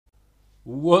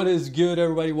What is good,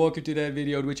 everybody? Welcome to that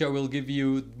video in which I will give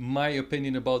you my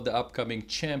opinion about the upcoming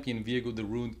champion VIEGO the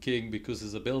Rune King, because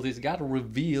his abilities got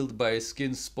revealed by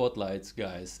skin spotlights,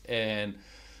 guys. And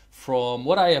from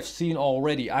what I have seen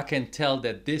already, I can tell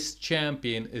that this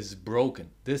champion is broken.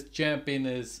 This champion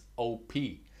is OP.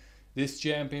 This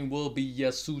champion will be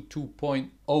Yasuo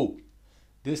 2.0.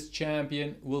 This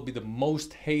champion will be the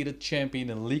most hated champion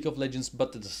in League of Legends,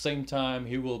 but at the same time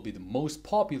he will be the most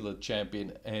popular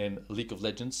champion in League of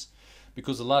Legends,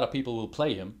 because a lot of people will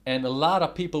play him and a lot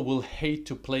of people will hate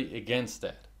to play against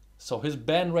that. So his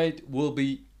ban rate will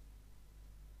be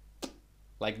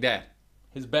like that.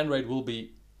 His ban rate will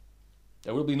be,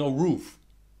 there will be no roof.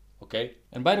 Okay.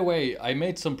 And by the way, I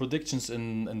made some predictions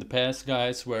in the past,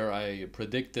 guys, where I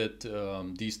predicted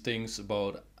these things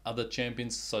about other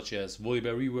champions such as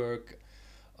Volibear Rework,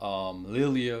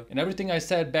 Lilia, and everything I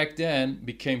said back then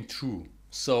became true.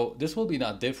 So this will be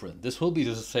not different. This will be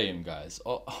the same, guys.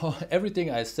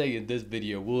 Everything I say in this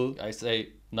video I say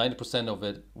 90% of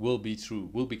it will be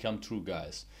true, will become true,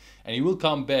 guys. And you will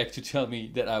come back to tell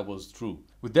me that I was true.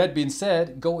 With that being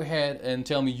said, go ahead and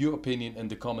tell me your opinion in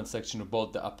the comment section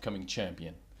about the upcoming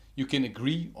champion. You can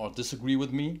agree or disagree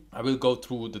with me. I will go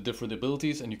through the different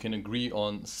abilities and you can agree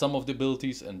on some of the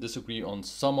abilities and disagree on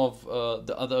some of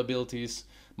the other abilities,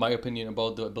 my opinion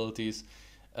about the abilities.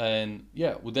 And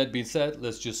yeah, with that being said,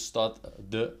 let's just start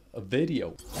the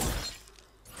video.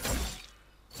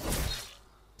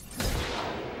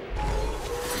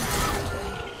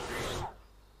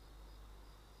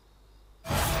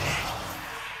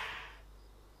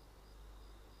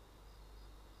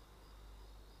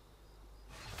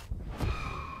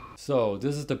 So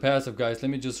this is the passive, guys.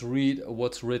 Let me just read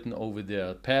what's written over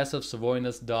there. Passive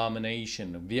Savoyna's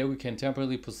Domination. VIEGO can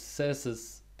temporarily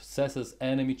possesses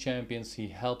enemy champions. He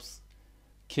helps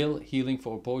kill, healing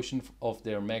for a portion of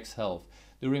their max health.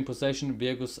 During possession,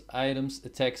 VIEGO's items,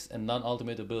 attacks and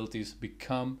non-ultimate abilities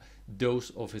become those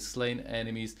of his slain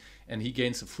enemies, and he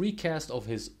gains a free cast of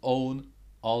his own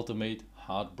ultimate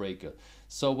Heartbreaker.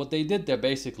 So what they did there,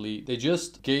 basically, they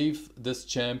just gave this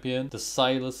champion the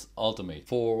Silas ultimate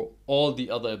for all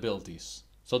the other abilities.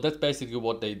 So that's basically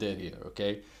what they did here,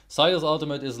 okay? Silas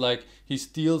ultimate is like, he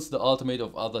steals the ultimate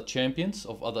of other champions,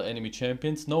 of other enemy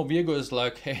champions. No, VIEGO is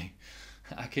like, hey,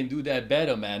 I can do that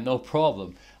better, man, no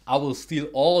problem. I will steal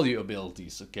all your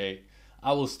abilities, okay?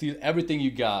 I will steal everything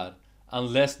you got,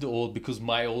 unless the ult, because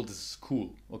my ult is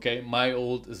cool, okay? My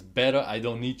ult is better. I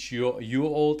don't need your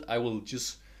ult. I will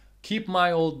just keep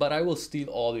my ult, but I will steal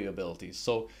all the abilities.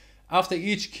 So after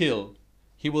each kill,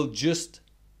 he will just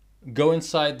go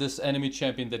inside this enemy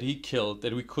champion that he killed,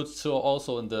 that we could saw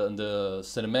also in the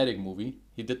cinematic movie.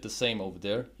 He did the same over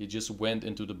there. He just went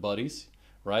into the bodies,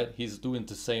 right? He's doing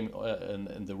the same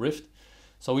in the Rift.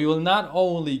 So we will not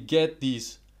only get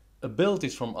these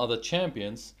abilities from other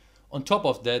champions, on top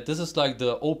of that, this is like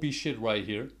the OP shit right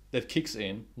here that kicks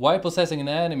in. While possessing an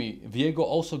enemy, VIEGO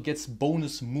also gets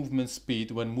bonus movement speed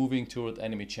when moving toward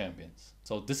enemy champions.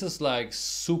 So this is like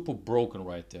super broken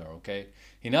right there, okay?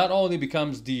 He not only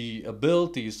becomes the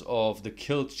abilities of the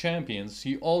killed champions,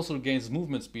 he also gains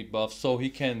movement speed buff, so he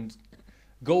can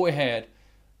go ahead,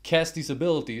 cast these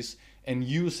abilities and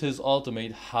use his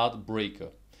ultimate Heartbreaker.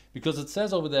 Because it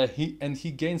says over there, he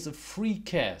gains a free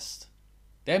cast.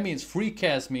 That means free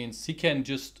cast means he can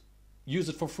just use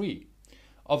it for free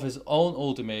of his own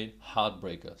ultimate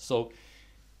Heartbreaker. So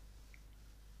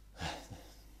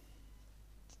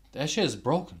that shit is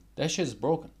broken. That shit is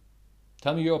broken.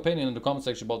 Tell me your opinion in the comment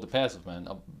section about the passive, man.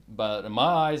 But in my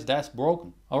eyes, that's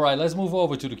broken. Alright, let's move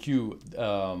over to the Q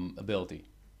ability.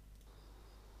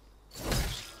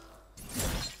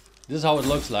 This is how it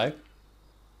looks like.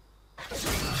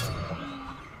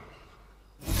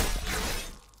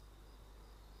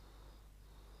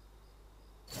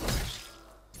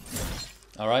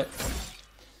 Alright,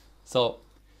 so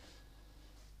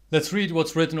let's read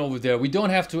what's written over there. We don't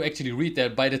have to actually read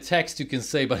that. By the text you can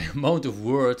say, by the amount of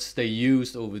words they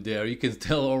used over there, you can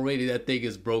tell already that thing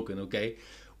is broken, okay?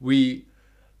 We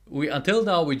until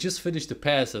now we just finished the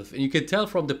passive, and you can tell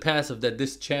from the passive that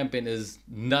this champion is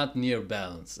not near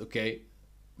balance, okay?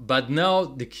 But now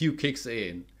the Q kicks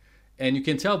in, and you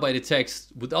can tell by the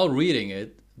text without reading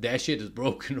it, that shit is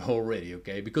broken already,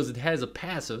 okay? Because it has a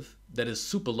passive that is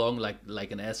super long,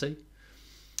 like an essay.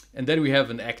 And then we have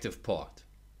an active part.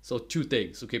 So two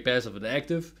things, okay? Passive and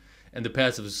active, and the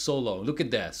passive is so long. Look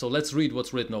at that. So let's read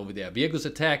what's written over there. VIEGO's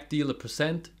attack deal a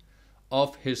 %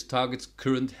 of his target's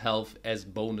current health as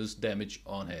bonus damage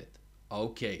on hit.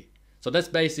 Okay. So that's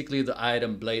basically the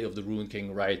item Blade of the Rune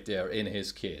King right there in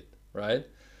his kit, right?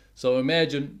 So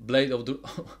imagine Blade of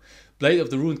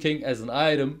the Rune King as an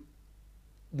item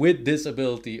with this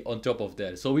ability on top of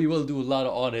that. So we will do a lot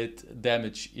of on-hit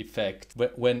damage effect.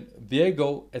 When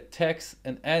VIEGO attacks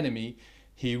an enemy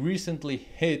he recently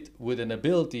hit with an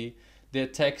ability, the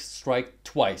attack strike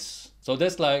twice. So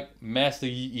that's like Master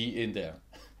Yi in there.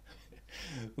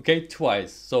 Okay,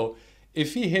 twice. So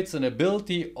if he hits an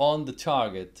ability on the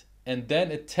target and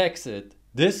then attacks it,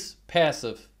 this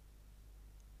passive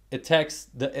attacks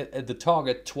the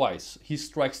target twice. He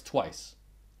strikes twice.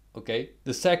 Okay.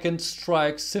 The second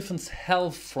strike siphons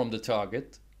health from the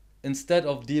target instead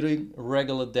of dealing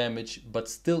regular damage, but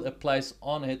still applies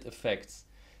on-hit effects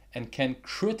and can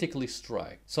critically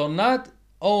strike. So not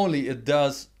only it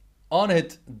does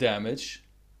on-hit damage,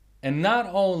 and not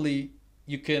only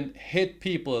you can hit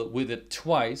people with it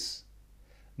twice,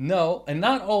 no, and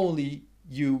not only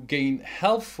you gain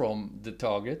health from the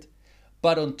target,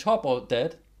 but on top of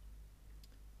that,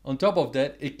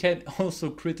 it can also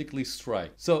critically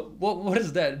strike. So what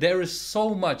is that? There is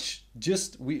so much.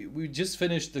 We just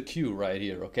finished the Q right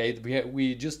here, okay?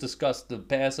 We just discussed the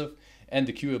passive and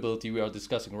the Q ability we are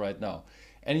discussing right now.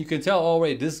 And you can tell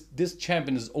already this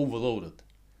champion is overloaded.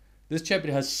 This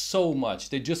champion has so much.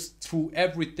 They just threw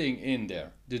everything in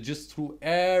there. They just threw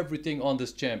everything on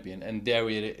this champion, and there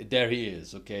he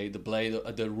is, okay? The blade,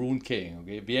 the Rune King,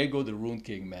 okay? VIEGO, the Rune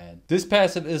King, man. This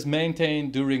passive is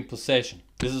maintained during possession.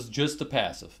 This is just the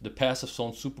passive. The passive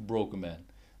sounds super broken, man.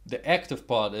 The active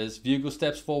part is VIEGO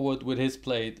steps forward with his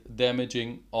blade,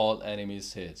 damaging all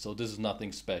enemies hit. So this is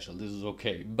nothing special. This is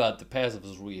okay. But the passive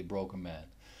is really broken, man.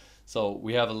 So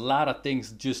we have a lot of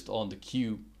things just on the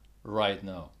Q right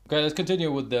now. Okay, let's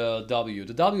continue with the W.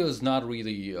 The W is not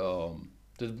really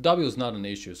the W is not an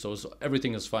issue, so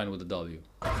everything is fine with the W.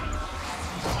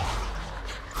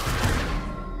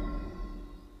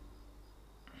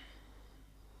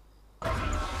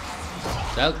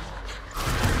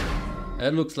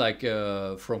 That looks like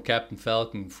from Captain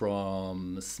Falcon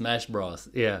from Smash Bros.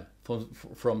 Yeah,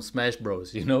 from Smash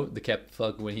Bros. You know, the Captain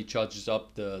Falcon when he charges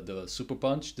up the super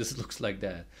punch. This looks like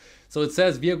that. So it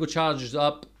says VIEGO charges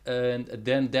up and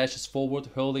then dashes forward,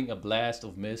 hurling a blast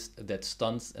of mist that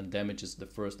stuns and damages the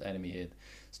first enemy hit.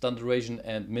 Stun duration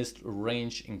and mist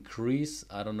range increase.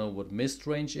 I don't know what mist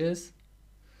range is.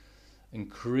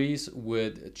 Increase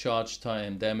with charge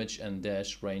time, damage and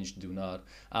dash range do not.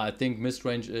 I think mist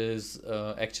range is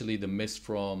actually the mist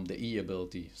from the E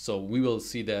ability. So we will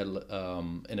see that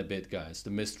in a bit, guys. The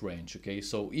mist range, okay?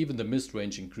 So even the mist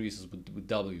range increases with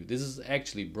W. This is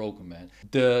actually broken, man.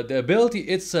 The ability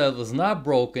itself is not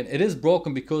broken. It is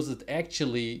broken because it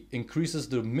actually increases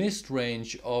the mist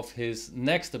range of his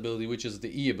next ability, which is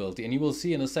the E ability. And you will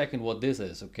see in a second what this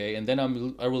is, okay? And then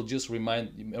I will just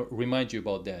remind you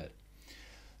about that.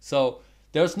 So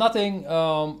there's nothing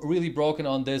really broken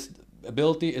on this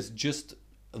ability. It's just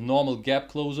a normal gap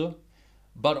closer.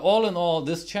 But all in all,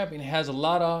 this champion has a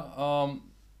lot of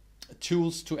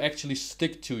tools to actually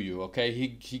stick to you. Okay,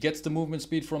 he gets the movement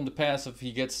speed from the passive.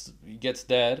 He gets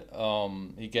that.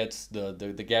 He gets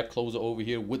the gap closer over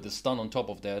here with the stun on top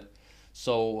of that.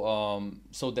 So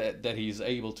so that he's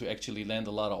able to actually land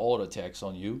a lot of auto attacks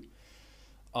on you.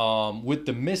 With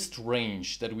the mist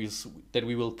range that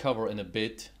we will cover in a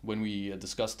bit when we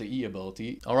discuss the E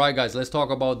ability. Alright guys, let's talk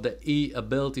about the E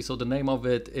ability. So the name of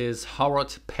it is Horror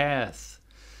Path.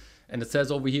 And it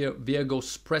says over here, VIEGO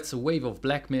spreads a wave of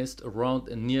black mist around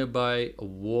a nearby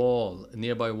wall.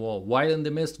 While in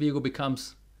the mist, VIEGO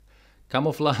becomes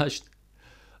camouflaged,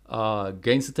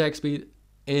 gains attack speed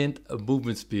and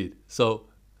movement speed. So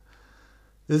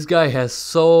this guy has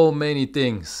so many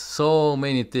things,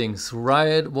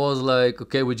 Riot was like,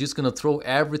 okay, we're just gonna throw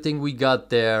everything we got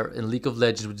there in League of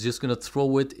Legends. We're just gonna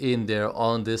throw it in there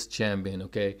on this champion,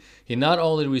 okay? He not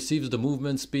only receives the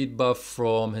movement speed buff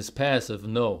from his passive,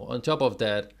 no. On top of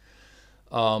that,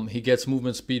 he gets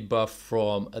movement speed buff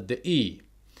from the E.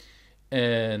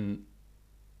 And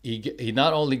he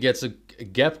not only gets a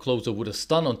gap closer with a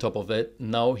stun on top of it,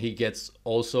 now he gets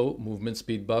also movement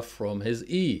speed buff from his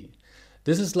E.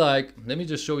 This is like, let me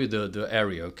just show you the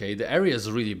area, okay? The area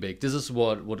is really big. This is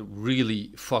what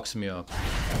really fucks me up.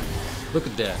 Look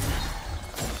at that.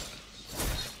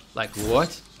 Like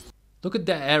what? Look at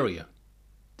that area.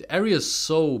 The area is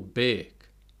so big.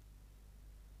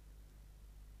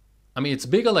 I mean, it's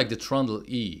bigger like the Trundle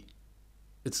E.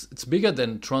 It's bigger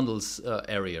than Trundle's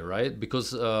area, right? Because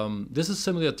this is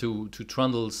similar to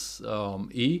Trundle's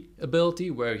E ability,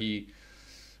 where he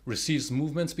receives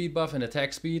movement speed buff and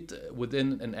attack speed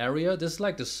within an area. This is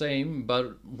like the same,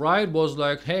 but Riot was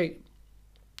like, hey,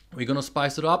 we're gonna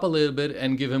spice it up a little bit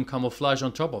and give him camouflage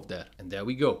on top of that. And there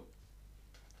we go.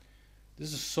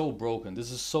 This is so broken. This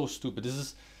is so stupid. This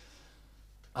is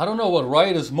I don't know what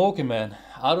Riot is smoking, man.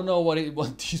 I don't know what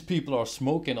these people are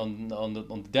smoking on the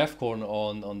Defcon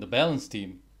on the balance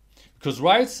team. Because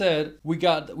Riot said we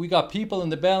got people in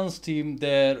the balance team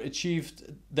that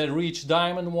reached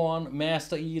Diamond 1,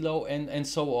 Master Elo, and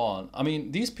so on. I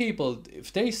mean, these people,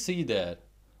 if they see that,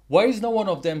 why is no one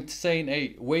of them saying,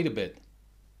 hey, wait a bit,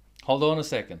 hold on a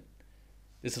second,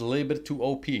 this is a little bit too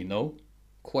OP, no?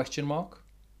 Question mark?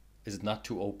 Is it not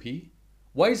too OP?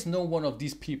 Why is no one of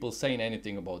these people saying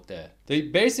anything about that? They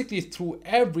basically threw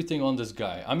everything on this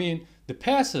guy. I mean, the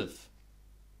passive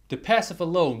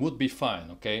alone would be fine,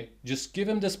 okay? Just give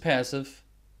him this passive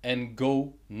and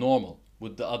go normal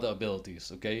with the other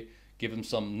abilities, okay? Give him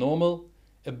some normal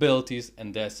abilities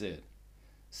and that's it.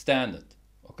 Standard,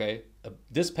 okay?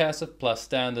 This passive plus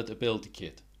standard ability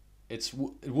kit. It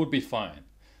would be fine.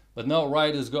 But now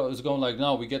Riot is going like,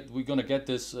 now we're gonna get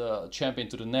this champion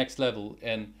to the next level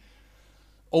and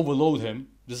overload him.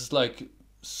 This is like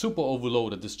super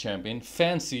overloaded, this champion.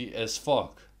 Fancy as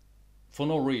fuck. For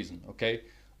no reason, okay?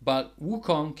 But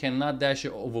Wukong cannot dash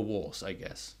over walls, I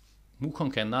guess.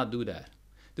 Wukong cannot do that.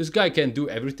 This guy can do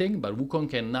everything, but Wukong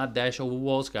cannot dash over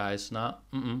walls, guys. Not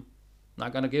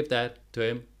gonna give that to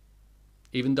him.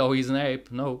 Even though he's an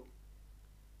ape, no.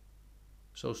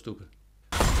 So stupid.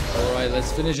 Alright,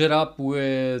 let's finish it up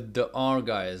with the R,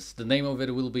 guys. The name of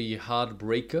it will be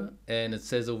Heartbreaker. And it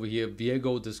says over here,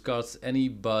 VIEGO discards any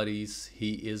buddies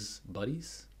he is...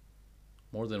 Buddies?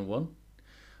 More than one?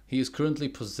 He is currently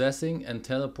possessing and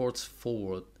teleports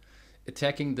forward,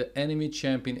 attacking the enemy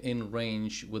champion in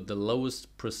range with the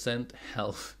lowest percent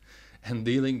health and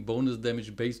dealing bonus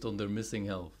damage based on their missing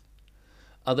health.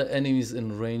 Other enemies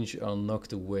in range are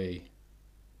knocked away.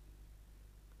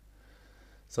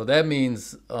 So that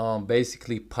means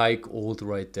basically Pike ult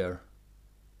right there.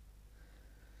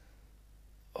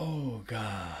 Oh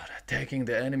god, attacking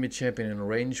the enemy champion in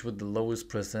range with the lowest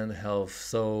percent health.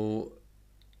 So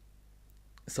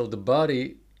the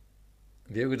body,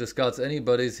 VIEGO discards any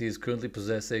buddies he is currently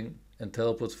possessing and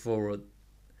teleports forward.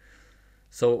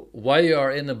 So while you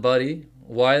are in a body,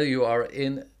 while you are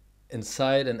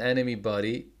inside an enemy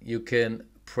body, you can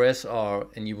press R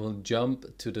and you will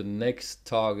jump to the next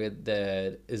target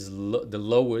that is the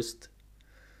lowest,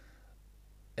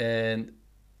 and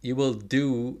you will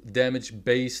do damage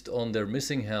based on their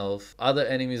missing health. Other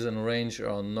enemies in range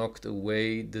are knocked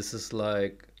away. This is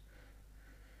like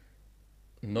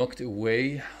knocked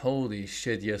away. Holy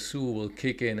shit, Yasuo will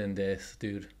kick in this,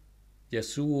 dude.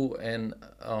 Yasuo and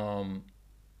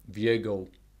VIEGO,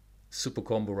 super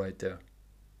combo right there.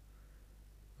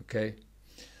 Okay,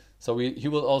 so he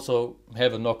will also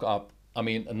have a knock up, I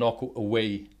mean a knock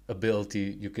away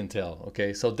ability, you can tell.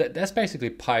 Okay, so that's basically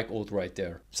Pike ult right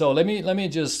there. So let me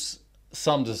just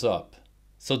sum this up.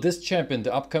 So this champion,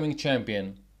 the upcoming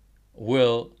champion,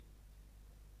 will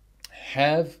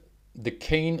have the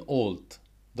Kayn ult,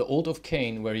 the ult of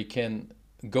Kayn, where he can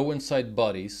go inside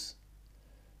bodies.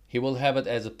 He will have it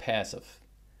as a passive.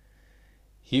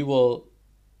 He will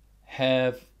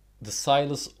have the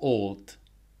Silas ult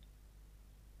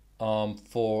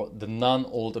for the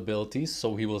non-ult abilities,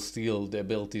 so he will steal the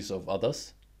abilities of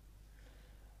others.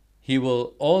 He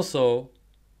will also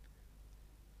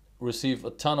receive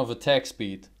a ton of attack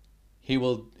speed. He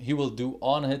will do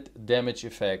on-hit damage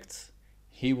effects.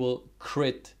 He will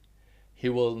crit. He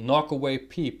will knock away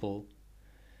people.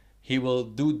 He will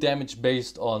do damage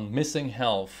based on missing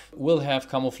health. Will have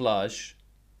camouflage.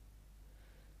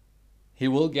 He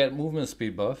will get movement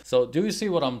speed buff. So do you see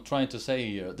what I'm trying to say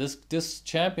here? This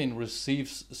champion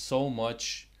receives so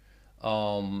much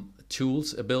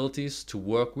tools, abilities to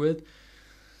work with,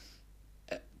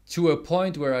 to a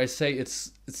point where I say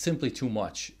it's simply too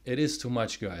much. It is too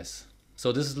much, guys.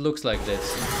 So this looks like this.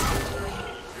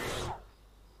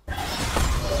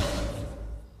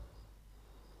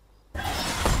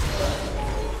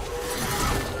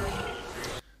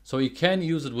 So you can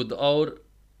use it without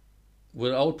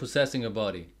possessing a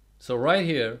body. So right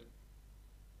here,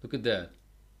 look at that.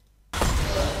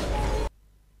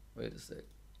 Wait a sec.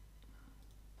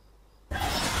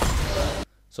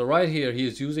 So right here, he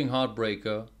is using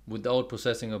Heartbreaker without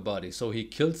possessing a body. So he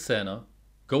killed Senna,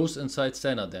 goes inside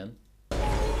Senna then.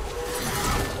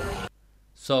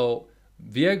 So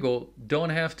VIEGO don't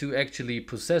have to actually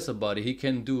possess a body. He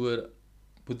can do it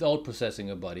without possessing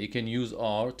a body. He can use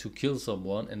R to kill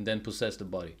someone and then possess the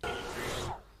body.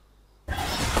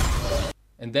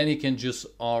 And then he can just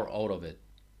R out of it.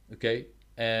 Okay?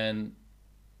 And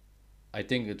I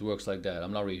think it works like that.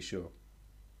 I'm not really sure.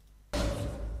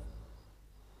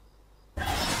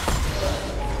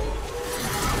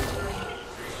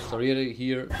 So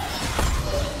here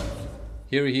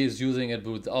he is using it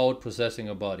without possessing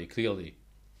a body, clearly.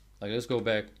 Like, let's go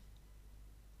back.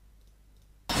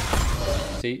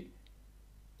 See?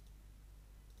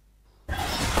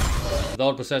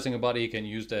 Without possessing a body, you can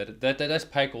use that. That's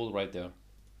pack gold right there.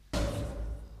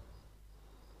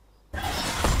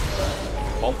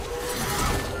 Bump.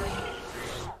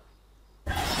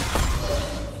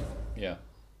 Yeah.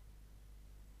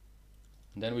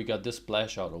 And then we got this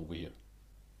splash out over here.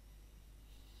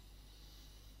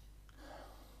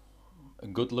 A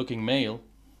good looking male.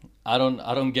 I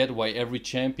don't get why every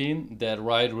champion that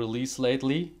Riot released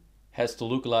lately has to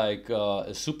look like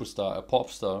a superstar, a pop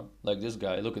star, like this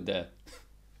guy. Look at that.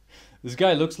 This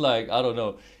guy looks like, I don't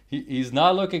know, he's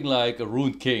not looking like a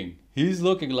ruined king. He's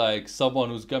looking like someone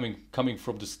who's coming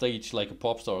from the stage like a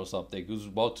pop star or something, who's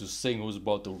about to sing, who's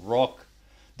about to rock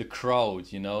the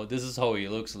crowd, you know. This is how he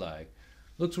looks like.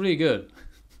 Looks really good.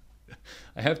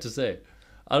 I have to say.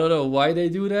 I don't know why they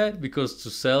do that, because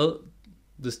to sell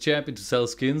this champion, to sell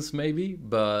skins maybe,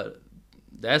 but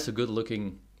that's a good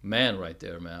looking man right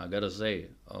there, man. I gotta say,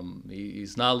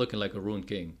 he's not looking like a ruined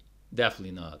king.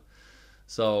 Definitely not.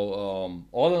 So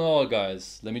all in all,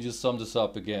 guys, let me just sum this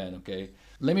up again, okay?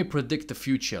 Let me predict the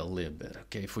future a little bit,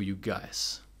 okay, for you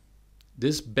guys.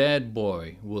 This bad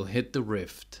boy will hit the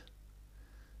rift,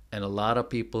 and a lot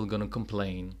of people are gonna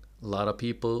complain. A lot of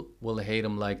people will hate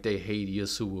him like they hate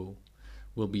Yasuo.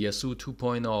 Will be Yasuo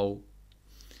 2.0.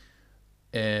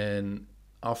 And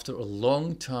after a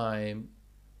long time,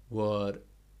 what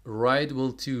Riot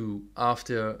will do,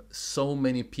 after so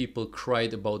many people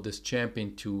cried about this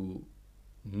champion to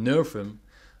nerf him,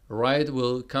 Riot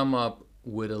will come up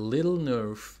with a little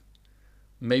nerf,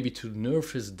 maybe to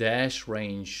nerf his dash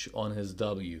range on his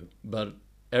W, but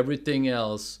everything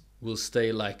else will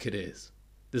stay like it is.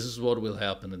 This is what will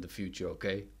happen in the future,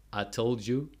 okay? I told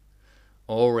you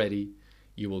already.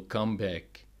 You will come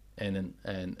back and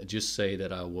just say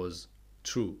that I was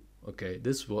true. Okay,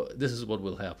 this is what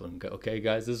will happen. Okay,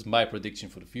 guys, this is my prediction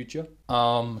for the future.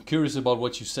 Curious about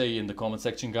what you say in the comment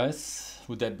section, guys.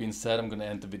 With that being said, I'm gonna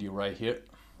end the video right here.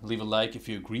 Leave a like if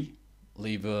you agree.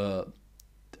 Leave a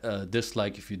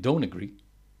dislike if you don't agree.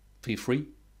 Feel free.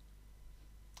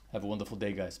 Have a wonderful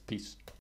day, guys. Peace.